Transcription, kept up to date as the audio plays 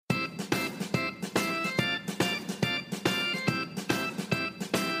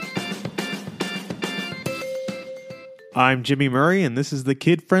I'm Jimmy Murray, and this is the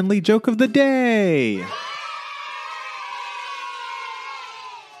kid-friendly joke of the day.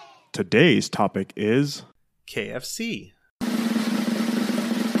 Today's topic is KFC.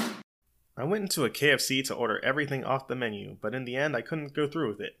 I went into a KFC to order everything off the menu, but in the end I couldn't go through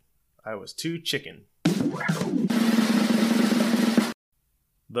with it. I was too chicken.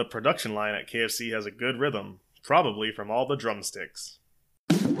 The production line at KFC has a good rhythm, probably from all the drumsticks.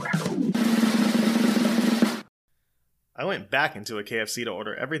 I went back into a KFC to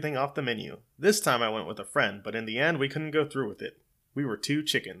order everything off the menu. This time I went with a friend, but in the end we couldn't go through with it. We were two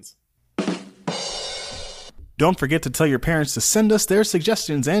chickens. Don't forget to tell your parents to send us their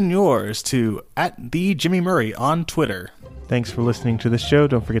suggestions and yours to @TheJimmyMurray on Twitter. Thanks for listening to this show.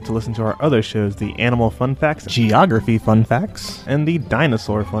 Don't forget to listen to our other shows, the Animal Fun Facts, Geography Fun Facts, and the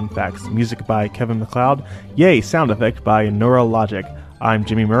Dinosaur Fun Facts. Music by Kevin MacLeod. Yay! Sound effect by Neurologic. I'm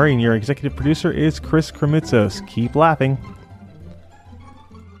Jimmy Murray, and your executive producer is Chris Kremitzos. Keep laughing.